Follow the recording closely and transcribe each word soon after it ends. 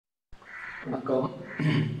வணக்கம்.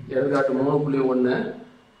 எடுத்துக்காட்டு 3.1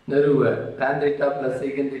 நிறுவ tan theta plus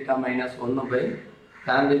secant theta minus 1 by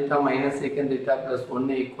tan theta minus secant theta plus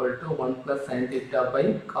 1 equal to 1 plus sin theta by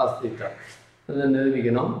cos theta. இதை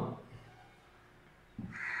நிரூபிக்கணும்.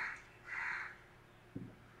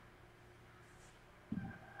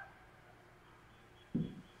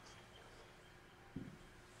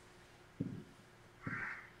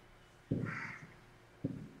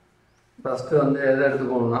 First வந்து எதை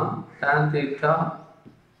எடுத்துக்கோம்னா tan theta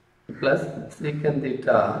plus secant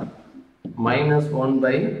theta minus 1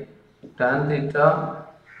 by tan theta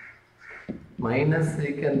minus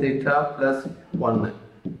secant theta plus 1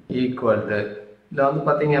 equal to இதில் வந்து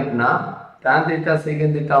பார்த்தீங்க அப்படின்னா tan theta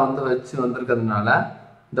secant theta வந்து வச்சு வந்திருக்கிறதுனால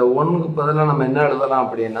இந்த 1க்கு பதிலாக நம்ம என்ன எழுதலாம்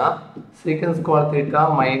அப்படின்னா secant square theta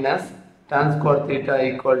minus tan square theta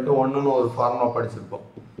equal to 1ன்னு ஒரு ஃபார்முலா படிச்சிருப்போம்.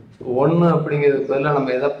 1 அப்படிங்கிறதுக்கு பதிலாக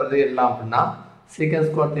நம்ம எதை பிரதியிடலாம் அப்படின்னா secant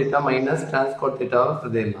square theta minus tan square thetaவை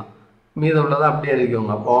பிரதியிடலாம். மீதம் உள்ளதை அப்படியே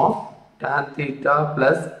எழுதிக்கோங்க. அப்போ tan theta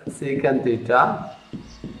plus secant theta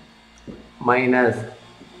minus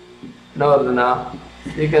என்ன வருதுன்னா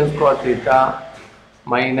secant square theta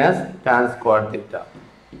minus tan square theta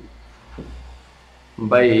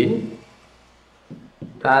by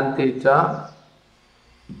tan theta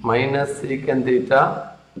minus secant theta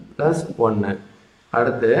plus 1.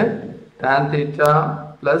 அடுத்து tan theta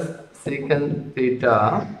plus secant theta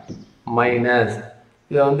minus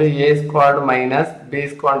இது வந்து a squared minus b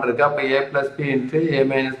squared இருக்கு. அப்போ a plus b into a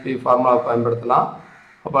minus b formula பயன்படுத்தலாம்.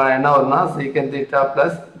 அப்போ என்ன வரும்னா secant theta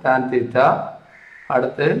plus tan theta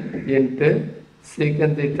அடுத்து into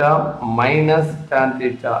secant theta minus tan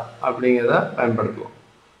theta அப்படிங்கிறத பயன்படுத்துவோம்.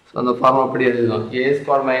 ஸோ அந்த ஃபார்முலா அப்படி எழுதிடும். a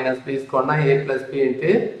squared minus b squaredனா a plus b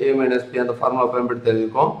into a minus b அந்த ஃபார்முலா பயன்படுத்தி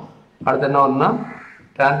எழுதிருக்கோம். அடுத்து என்ன வரும்னா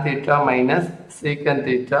tan theta minus secant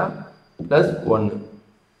theta plus 1.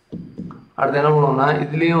 அடுத்து என்ன பண்ணுவோம்னா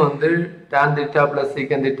இதுலேயும் வந்து tan theta plus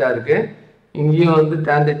secant theta இருக்கு, இங்கேயும் வந்து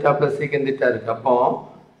tan theta plus secant theta இருக்கு. அப்போ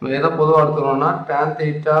நம்ம எதை பொதுவாக எடுத்துக்கணும்னா tan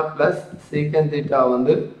theta plus secant theta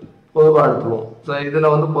வந்து பொதுவாக எடுத்துருவோம். ஸோ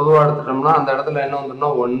இதில் வந்து பொதுவாக எடுத்துட்டோம்னா அந்த இடத்துல என்ன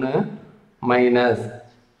வந்துடும்னா 1 மைனஸ்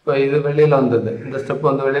இப்போ இது வெளியில் வந்தது, இந்த ஸ்டெப்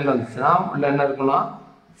வந்து வெளியில் வந்துச்சுன்னா உள்ள என்ன இருக்குன்னா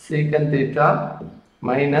secant theta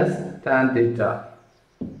minus tan theta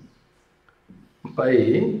by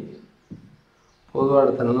பொதுவாக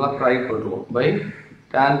எடுத்து நல்லா ட்ரை போட்டுருவோம் by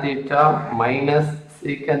tan theta minus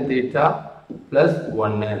secant theta plus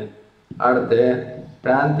 1. அடுத்து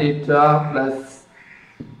tan theta plus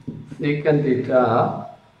secant theta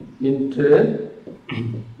into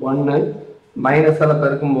 1 மைனஸால்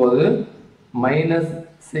பெருக்கும்போது minus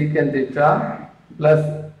secant theta plus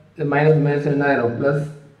minus minus என்ன ஆயிரும் plus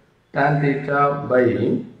tan theta by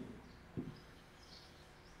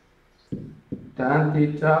tan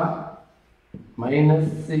theta minus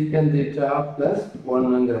secant theta plus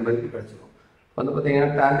 1ங்கிற மதிப்பு கிடைச்சிடும். வந்து பார்த்தீங்கன்னா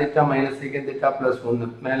tan theta minus secant theta plus 1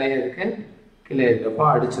 மேலேயே இருக்கு கீழே இருக்கப்போ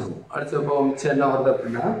அடிச்சிருவோம். அடிச்சப்போ மிச்சம் என்ன வருது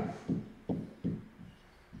அப்படின்னா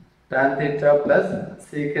tan theta plus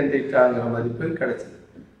secant thetaங்கிற மதிப்பு கிடைச்சது.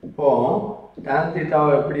 இப்போ tan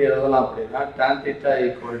thetaவை எப்படி எழுதலாம் அப்படின்னா tan theta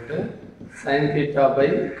equal to sin theta by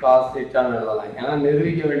cos thetaன்னு எழுதலாம். ஏன்னா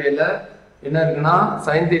நிரூபிக்க வேண்டியதில் என்ன இருக்குன்னா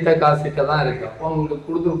sin theta cos theta தான் இருக்கு. அப்போ உங்களுக்கு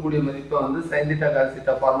கொடுக்கக்கூடிய மதிப்பை வந்து sin theta cos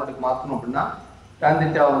theta ஃபார்மேட்டுக்கு மாற்றணும் அப்படின்னா tan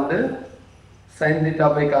theta வந்து sin theta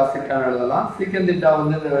by cos thetaன்னு எழுதலாம். secant theta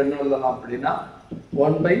வந்து என்ன எழுதலாம் அப்படின்னா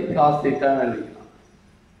 1 by cos thetaன்னு எழுதிக்கலாம்.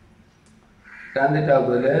 tan theta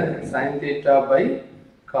பதில் sin theta by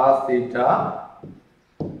cos theta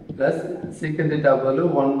plus secant theta பதில்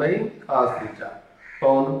 1 by cos theta.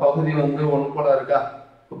 இப்போ வந்து பகுதி வந்து 1 போல இருக்கா,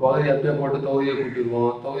 இப்போ பகுதி அப்படியே போட்டு தொகுதியை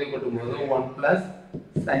கூட்டிடுவோம். தொகுதி கூட்டும்போது 1 plus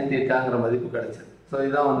sin thetaங்கிற மதிப்பு கிடைச்சது. ஸோ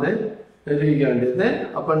இதான் வந்து நிரூபிக்க வேண்டியது.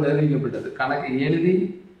 அப்போ நிரூபிக்கப்பட்டது கணக்கு எழுதி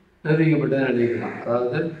நிரூபிக்கப்பட்டது எழுதிக்கலாம்.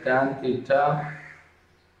 அதாவது tan theta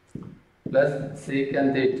plus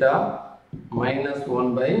secant theta minus 1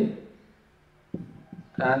 by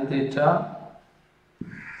tan theta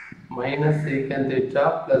minus secant theta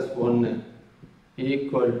plus 1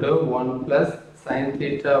 equal to 1 plus sin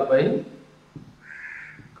theta by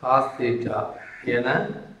cos theta என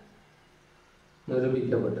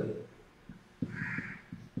நிரூபிக்கப்பட்டது.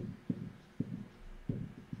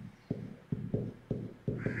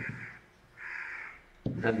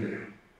 நன்றி.